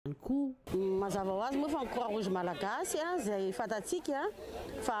mazava ho azy moa fa croix rouge malagasy zay fatatsika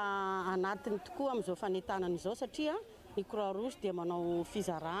fa anatiny tokoa am'izao fanentanana izao satria ny croix rouge dia manao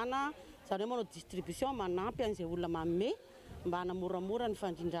fizarana zany hoe manao distribution manampy an'izay olona manome mba hanamoramora ny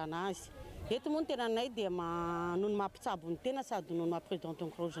fandrindrana azy. Eto moa ny tenanay dia noho ny mampitsabo ny tena sady noho ny mamprésidente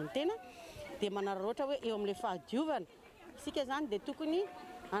ny croix rouge ny tena dia manararaotra hoe eo amin'ilay fahadiovana isika zany dia tokony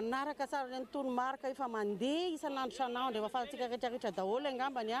anaraka tsara ny toromarika efa mandeha isan'andro isan'andro efa fantatsika rehetrarehetra daholo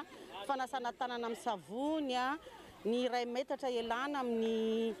angambany fanasana tanana amin'ny savony ny ray metatra elana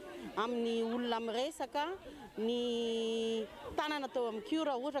amin'ny olona miresaka ny tanana atao amin'ny kio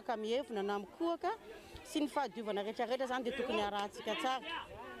raha ohatra ka mihevona na mikohaka sy ny fahadiovana rehetrarehetra zany dia tokony arahantsika tsara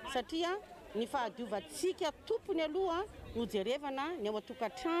satria ny fahadiovantsika tompony aloha no jerevana ny ao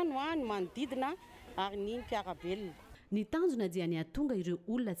atokantrano ny manodidina ary ny mpiarabelona. Ny tanjona dia ny atonga ireo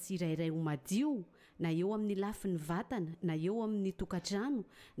olona tsirairay ho madio na eo amin'ny lafin'ny vatana na eo amin'ny tokantrano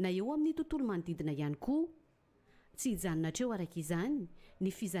na eo amin'ny tontolo manodidina ihany koa. Tsy hijanonatra eo araka izany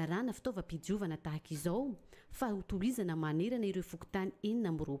ny fizarana fitaovam-pidiovana tahaka izao fa hotorizana manerana ireo fokontany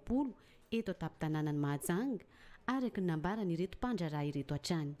 420 eto an-tampon-tanànany Mahajanga araka ny nambarany ireto mpandraraha ireto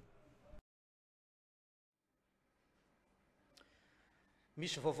hatrany.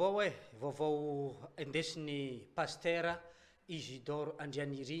 Misy vaovao vaovao indesiny pasteur Isidore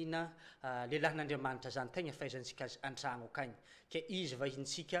Andrianirina lehilahin'Andriamanitra zany tegna fahaizantsika azy antragno akagny ke izy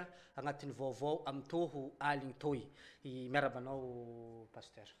vahintsika agnatin'ny vaovao amin'ny toho aligny toy. Miaraba anao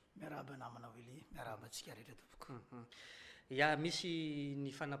pasteur. Miaraba namanao Eli, miaraba antsika rehetra tompoko. Ya misy ny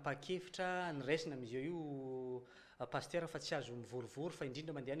fanapahan-kevitra ny raisina amizao io pasteur fa tsy azo mivorivory fa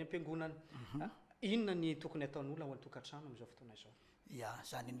indrindra mandeha any am-piangonana. Inona ny tokony ataon'olona ao an-tokantrano am'izao fotoana izao? Ya,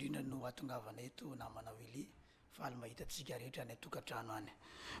 zany indrindra no atongavana eto namanao Eli fa aly mahitatsika rehetra any tokantrano any.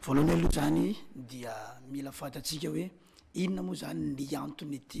 Voalohany aloha zany dia mila fatatsika hoe inona moa zany ny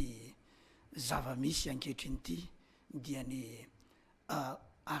antony ity zava-misy ankehitriny ity dia ny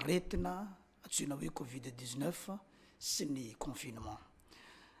aretina antsoina hoe Covid-19 sy ny confinement.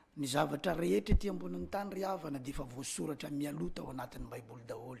 Ny zavatra rehetra ety ambonin'ny tany ry havana dia efa voasoratra mialota ao anatin'ny baiboly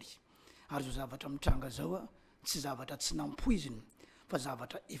daholy. Ary zao zavatra mitranga zao tsy zavatra tsy nampoiziny fa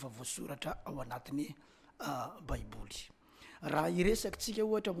zavatra efa voasoratra ao anatin'ny baiboly. Raha iresakitsika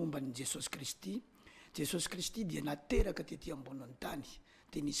ohatra momba ny Jesosy Kristy dia nateraka tety ambonin'ny tany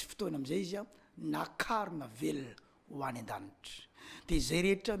dia nisy fotoana amin'izay izy nakarina velona ho any an-danitra. Dia izay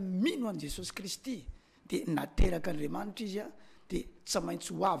rehetra mino an Jesosy Kristy dia nateraka Andriamanitra izy dia tsy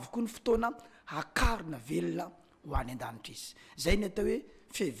maintsy ho avy koa ny fotoana akarina velona ho any an-danitra izy. Zay ny atao hoe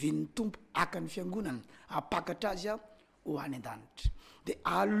fiheven'ny tompo aka ny fiangonana apakatra azy ho any an-danitra. Dia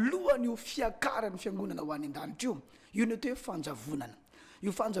alohany io fiakarany fiangonana ho any an-danitra io ny atao hoe fanjavonana.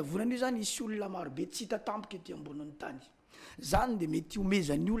 Io fanjavonana io zany isy olona marobe tsy hita tampoka ety ambonin'ny tany. Zany dia mety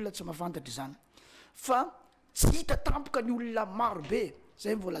omezan'ny olona tsy mahafantatra zany. Fa tsy hita tampoka ny olona marobe.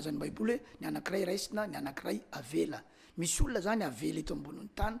 Zay mivolazan'ny baiboly hoe ny anankiray raisina, ny anankiray avela. Misy olona zany avela eto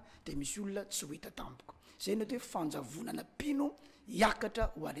ambonin'ny tany dia misy olona tsy ho hita tampoka. Zay ny atao hoe fanjavonana pino hiakatra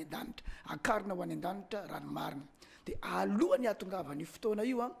ho any an-danitra, akarina ho any an-danitra ranomarina. Dia alohany atongavany fotoana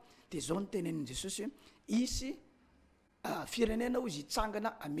io dia zao ny tenenin' Jesosy hoe isy firenena ozy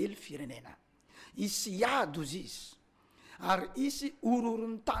hitsangana amely firenena, isy hiady ozy izy ary isy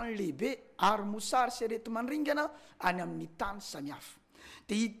ororon'ny tany lehibe ary mosary sy arety mandringana any amin'ny tany samihafa.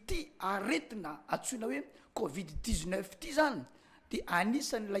 Dia ity aretina antsoina hoe Covid-19 ity zany dia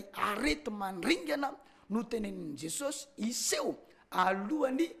anisan'ilay arety mandringana no tenenin' Jesosy iseho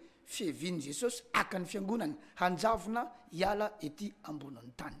alohany fihevian'i Jesosy aka ny fiangonana hanjavona hiala ety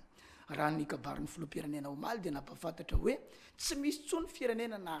ambonin'ny tany. Raha ny kabarin'ny filoham-pirenena omaly dia nampahafantatra hoe tsy misy tsony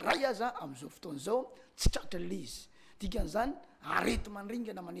firenena na ray aza amin'izao fotoana izao tsy tratra lizy. Dikan'izany arety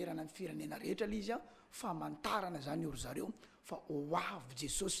mandringana manerana ny firenena rehetra lizy famantarana zany io ry zareo fa ho avy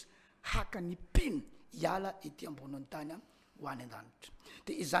Jesosy haka ny pino hiala ety ambonin'ny tany ho any an-danitra.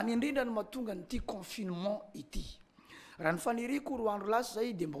 Dia izany indrindra no mahatonga nyity confinement ity. Raha ny faniriko roa andro lasa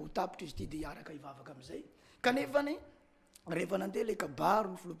zay dia mba ho tapitra izy ity dia hiaraka hivavaka amin'izay. Kanefany rehefa nandeha ilay kabaro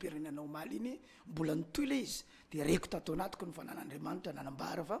ny filoham-pirenena omaly iny mbola nitoy ilay izy dia reko tato anatiko ny fanan'Andriamanitra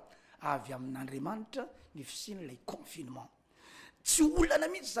nanambara fa avy amin'Andriamanitra ny fisian'ilay confinement. Tsy olana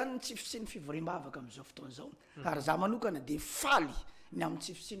mihitsy zany tsy fisian'ny fivoriam-bavaka amin'izao fotoana izao. Ary za manokana dia faly ny amin'ny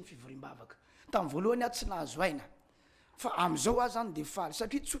tsy fisian'ny fivoriam-bavaka. Tamin'ny voalohany tsy nahazo aina fa amin'izao azy zany dia faly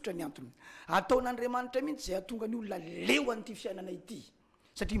satria tsotra ny antony. Ataon'Andriamanitra mihitsy zay atonga ny olona leo an'ity fiainana ity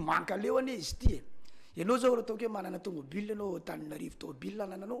satria manka leo ane izy ity. Ianao zao raha ataoko hoe manana tomobile ianao Antananarivo tomobile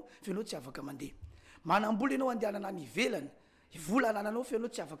anananao fa ianao tsy afaka mandeha. Manam-bola ianao andehanana any ivelany, vola anananao fa ianao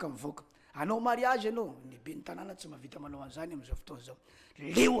tsy afaka mivoaka. anao mariage anao ny be ny tanàna tsy mahavita manao an'izany am'izao fotoana zao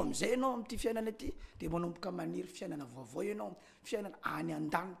leo am'izay anao am'ty fiainana aty de manomboka maniry fiainana vaovao ianao fiainana any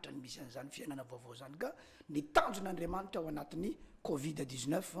an-danitra ny misy an'izany fiainana vaovao zany ka ny tanjon'andriamanitra ao anatin'ny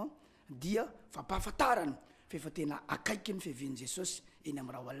covid-19 dia fampahafantarany fa efa tena akaiky ny fiavian'i jesosy eny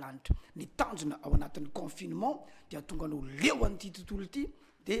amin'ny raha oalanitra ny tanjona ao anatin'ny confinement dia tonga anao leo an'ity tontolo ity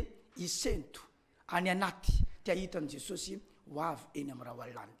de isento any anaty tia hitan'i jesosy ho avy eny amin'ny raha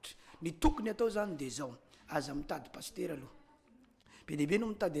oalanitra ny tokony atao zany de zao aza mitady pastera aloha be dehibe no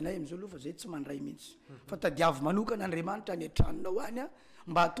mitady anay am'izao aloha fa zay tsy mandray mihitsy fa tadiavy manokana andriamanitra any antranonao any a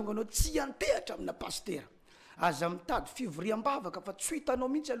mba hatonga anao tsy antehatra amina pastera aza mitady fivoriam-bavaka fa tsy hitanao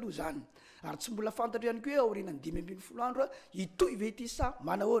mihitsy aloha zany ary tsy mbola fantatra ihany ko hoe aorinany 5 andro a hitoy ve ity sa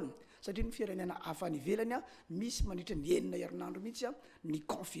manahoana satria ny firenena afany ivelany a misy mandritra ny 9 herinandro mihitsy a ny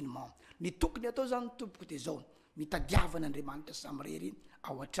confinement ny tokony atao zany tompoko de zao mitadiavan'andriamanitra samyrery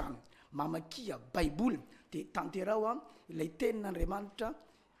ao an-trano mamakia baiboly de tanterao a ilay tenin'andriamanitra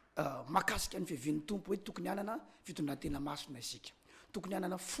makasika ny fiavian'ny tompo hoe tokony anana fitondratena masina isika tokony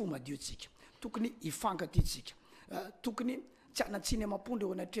anana fo madiotsika tokony ifankatitsika tokony tsy anatsiny amampondra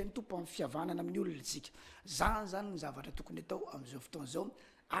eo anatrehan'ny tompo amin'ny fihavanana amin'ny olona tsika zany ny zavatra tokony atao am'izao fotoana zao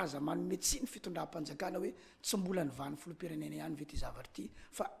aza manome tsy ny fitondram-panjakana hoe tsy mbola ny vany filoam-pirenena ihany ve ty zavatra ty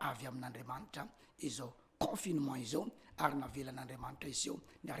fa avy amin'andriamanitra izao confinement izao ary navelan'andriamanitra izao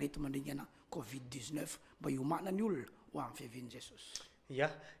ny arety mandringana covid-19 mba hiomana ny olona ho amin'ny fiavian'i jesosy ya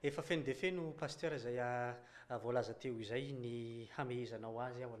efa feno de feno paster zay voalaza teo izay ny hamehezanao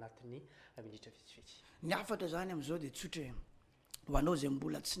azy ao anatin'ny minitra vitsivitsy ny afatra zany am'izao de tsotra ho anao zay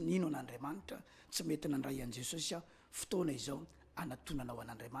mbola tsy nino an'andriamanitra tsy mety nandray an' jesosy a fotoana izao anatonanao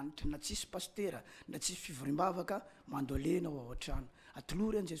an'andriamanitra na tsisy pastera na tsisy fivorimbavaka mandolenao ao an-trano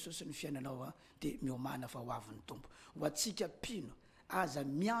atolory an' jesosy ny fiainanao a de miomana fa ho avin'ny tompo ho atsika pino aza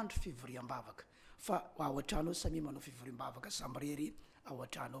miandro fivoriam-bavaka fa ao an-trano ao samy manao fivoriam-bavaka samyrery ao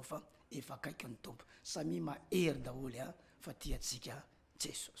an-trano ao fa efa akaiky ny tompo samy mahery daholy a fa tiatsika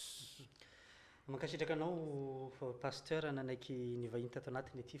jesosy mankasitraka anao pasteur nanaiky ny vahiny tato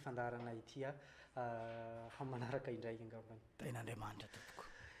anatiny ity fandarana ity a manaraka indray angambany tain'andriamanitra tompoko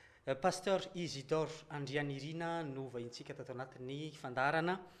pasteur Isidore Andrianirina no vahintsika tato anatiny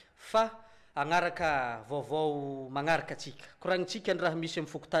fandarana fa agnaraka vaovao magnaraka atsika koragnitsika ny raha misy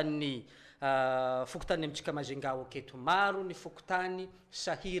amin'ny fokotany amitsika mazengao aketo maro ny fokotany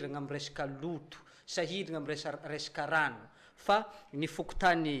sahiragna amin'ny resaka loto sahiragna amin'ny resaka rano fa ny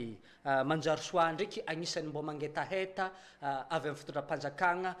fokotany manjary soa ndraiky agnisan'ny mbo mangetaheta avy amin'ny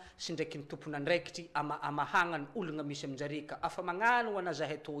fitondram-panjakagna sy ndraiky ny tompona andraikitry amahagna ny ologna misy aminjareka afa magnano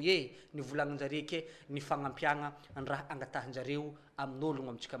anazahay to e ny volagninjareke ny fagnampiagna ny raha angatahanjareo amin'ologno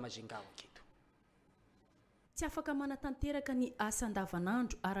amitsika mazengao aketo tsy afaka manatanteraka ny asa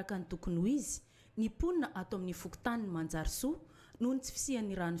andavanandro araka ny tokony ho izy ny ponina atao amin'ny fokotany ny manjary soa noho ny tsy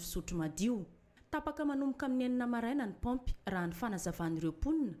fisian'ny rano fisotro madio tapaka manomboka amin'ny enina maraina ny pompy raha ny fanazavan'ireo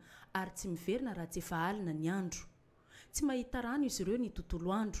ponina ary tsy miverina raha tsy efa alina ny andro tsy mahita rano izy ireo ny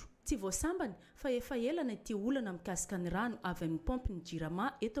tontolo andro tsy voasambany fa efa elana ity olana mikasika ny rano avy amin'ny pompy ny jirama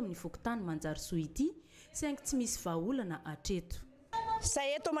eto amin'ny fokotany manjary soa ity saingy tsy misy vahaolana atreto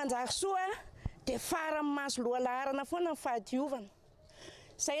zay eto manjary soa de fara maso loha laharana foana ny fahadiovana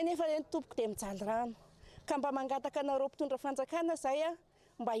zay nefa ny tompoko de mijaly rano ka mba mangataka anareo mpitondra fanjakana zay a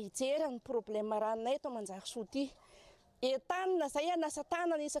mba hijera ny problème ranonay eto manjary soa ty etanina zay a nasa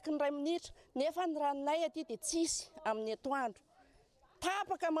tanana isaky ny 2 minitra nefa ny ranonay aty de tsisy amin'ny atoandro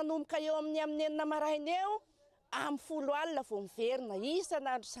tapaka manomboka eo amin'ny 9 maraina eo amin'ny 10 alina vao miverina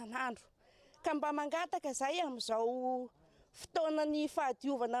isan'andro san'andro ka mba mangataka zay am'izao fotoana ny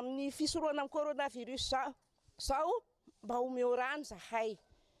fahadiovana amin'ny fisoroana amin'ny coronavirus zao mba omeo rano zahay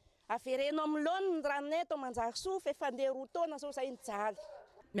avereno amin'ny lona ny ranonay eto manjary soa fa efa ndeha 2 taona zao zay nijaly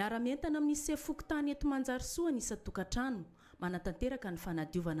miara-mentana amin'ny sefokotany eto manjary soa ny tokatrano manatanteraka ny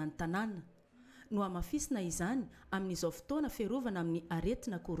fanadiovana ny tanàna no amafisina izany amin'izao fotoana fiarovana amin'ny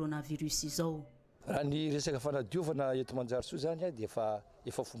aretina coronavirus izao raha ny resaka fanadiovana eto manjary soa zany a dia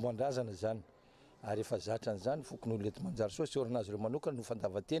efa fomban-drazana zany ary efa zatra an'izany fokon'olo eto manjary soa sy oranazy ireo manokana no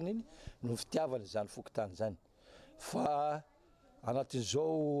fandavatena iny no fitiavana zany fokotany zany fa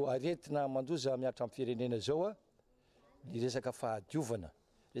anatin'izao aretina mandoza miatra amin'ny firenena zao a ny resaka fahadiovana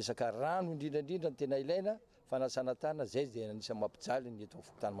resaka rano indrindrandrindra ny tena ilaina fanasana tana zay dia anisany mampijaly ny eto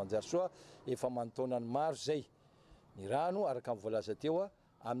fokotany manjary soa efa manotaonany maro zay ny rano araka amin'ny voalaza teo a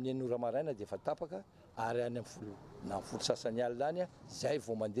amin'ny 9 ora maraina dia efa tapaka ary any amin'ny folo sasany alina any a zay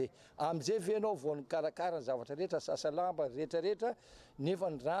vao mandeha am'izay venao vao ny karakara ny zavatra rehetra sasalamba rehetrarehetra nefa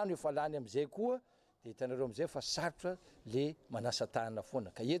ny rano efa lany am'izay koa de hitanareo am'izay fa sarotra le manasa tanana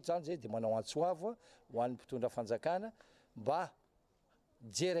foana ka eto zany zay de manao antsoavo ho an'ny mpitondra fanjakana mba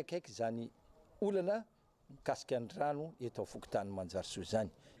jery akaiky zany olana mikasika ny rano eto afokotany Manjarisoa zany.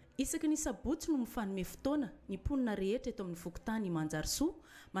 Isaky ny sabotsy no mifanome fotoana ny mponina rehetra eto amin'ny fokotany Manjarisoa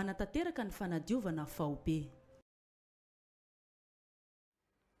manatanteraka ny fanadiovana vaobe.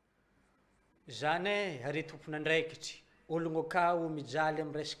 Zany are tompona andraikitry ologno akao mijaly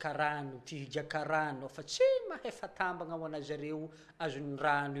amin'ny resaka rano tia higaka rano fa tsy mahefa tambagna ho anazareo azon'ny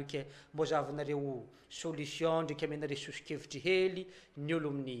rano io ke mbo zavanareo solution ndraiky amenareo sosokevitry hely ny olo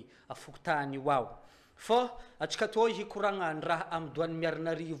amin'ny afokotany io ao fô atsika tô hikoragna ny raha amin'ny doany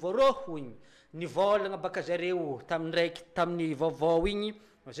miarinarivo arô igny ny volagna baka zareo tamin'ny vaovao igny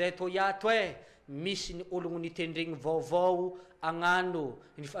zay tô iato misy ny ologno nitendregny vaovao agnano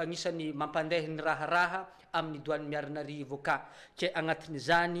agnisan'ny mampandeha ny raha amin'ny doany miarinarivo ka ke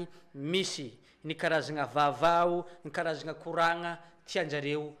agnatin'izany misy ny karazagna vaovao ny karazagna koragna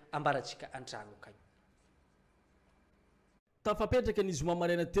tianjareo ambaratsika antragno kany. Tafapetraka ny zoma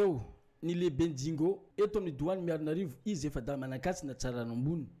maraina teo ny lehibe Jingo eto amin'ny doany miarinarivo izy efa da manakatsi na tsara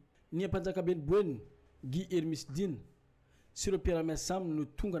ambony ny ampanjakabeny Boeny Guy Hermisdine sy ireo mpiara-miasa aminy no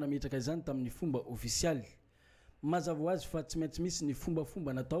tonga nametraka izany tamin'ny fomba ofisialy. Mazava ho azy fa tsy maintsy misy ny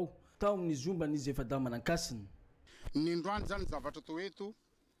fombafomba natao tao amin'ny zombany izy efa da manakasiny. Ny androany zany zavatra tao eto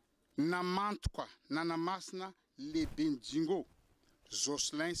namantoka nanamasina lehibe Jingo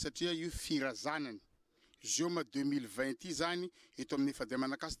Jocelyn satria io firazanany Joma 2020 zany eto amin'ny efa da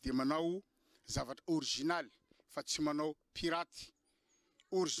manakasy de manao zavatra original fa tsy manao pirate.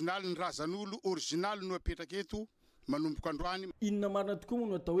 Original ny razan'olo original no apetraka eto manomboka androany. Inona marina tokoa moa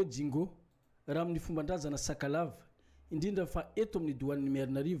no atao hoe Jingo raha amin'ny fombandrazana sakalava indrindra fa eto amin'ny doan'ny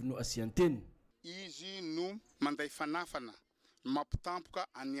Miarinarivo no asianteny. Izy no manday fanafana mampitampoka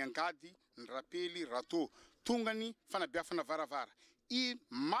aniangady ny rapely rato tongany fanabiafana varavara I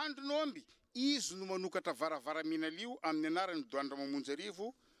mandronomby izy no manokatra varavara minalio amin'ny anarany doandra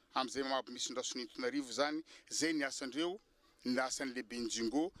mamonjarivo am'izay misy ndrasonitonarivo zany zay ny asandreo ny asan'ny lehibe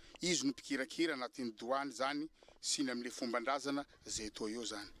Jingo izy no mpikirakira anatin'ny doany zany sy ny amin'le fombandrazana zay to eo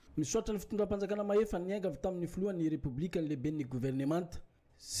zany. Misotra ny fitondram-panjakana mahefa niainga avy tamin'ny filohan'ny Republika ny lehibe ny gouvernemanta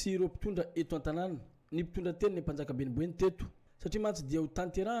sy ireo mpitondra eto an-tanàna ny mpitondra teny ny mpanjakabeny Boeny teto satria mantsy dia ho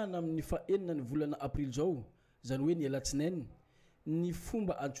tanterahana amin'ny fahenina ny volana Avril zao zany hoe ny alatsinainy ny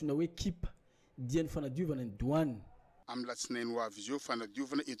fomba antsoina hoe kipa dia ny fanadiovana ny doany. Amin'ny latsinainy ho avy izy eo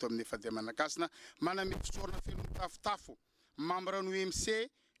fanadiovana eto amin'ny efa dia manakasina maname fisorana feno mitafotafo membre ny OMC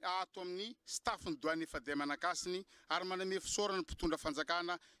ato amin'ny staff ny doany efa dia manakasiny ary maname fisorana ny mpitondra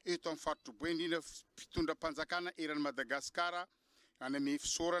fanjakana eto amin'ny faritry Boeny ina mpitondra panjakana eran'ny Madagasikara aname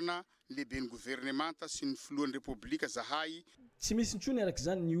fisorana lehibe ny gouvernemanta sy ny filohan'ny Republika zahay. Tsy misy intsony araka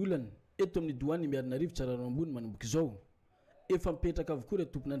izany ny olana eto amin'ny doany Miarinarivo tsarano ambony manomboka izao efa mipetraka avokoa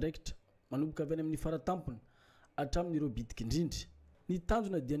ireo tompona andraikitra manomboka avy any amin'ny faratampona hatramin'ny ireo bitika indrindra. Ny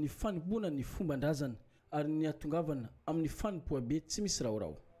tanjona dia ny fanompoana ny fombandrazana ary ny atongavana amin'ny fanompoabe tsy misy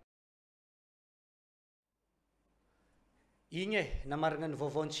raorao. Igny namaragna ny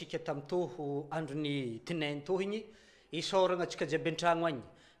vaovaontsika tamin'to androny tinainy to igny isoragna atsika jiaby an-tragno agny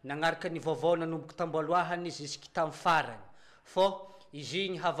nagnaraka ny vaovao nanomboka tamboaloahany jusky tamin'ny farany fô izy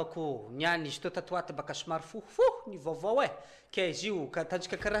igny havako niany izy to tatoaty baka somary fohifohy ny vaovao ke izy io ka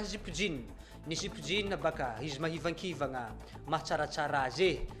tanjika karaha zipojin ny zipojin baka izy mahivankivagna mahatsaratsara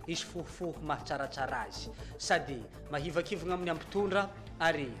azy izy fohifohy mahatsaratsara azy sady mahivankivagna amin'ny ampitondra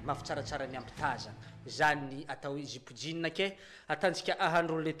ary mahatsaratsara ny ampitazana zany atao zipojin ke atanjika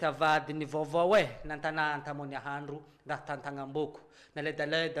ahandro le tavady ny vaovao nantananta mo ny ahandro ngatantagnamboko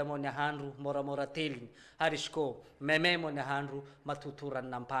naledaleda mo ny ahandro moramora teliny ary izy ko meme mo ny ahandro matotorany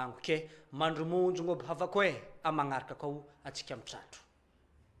nampango ke mandromonjogno havako amagnaraka kao atsika mitratro.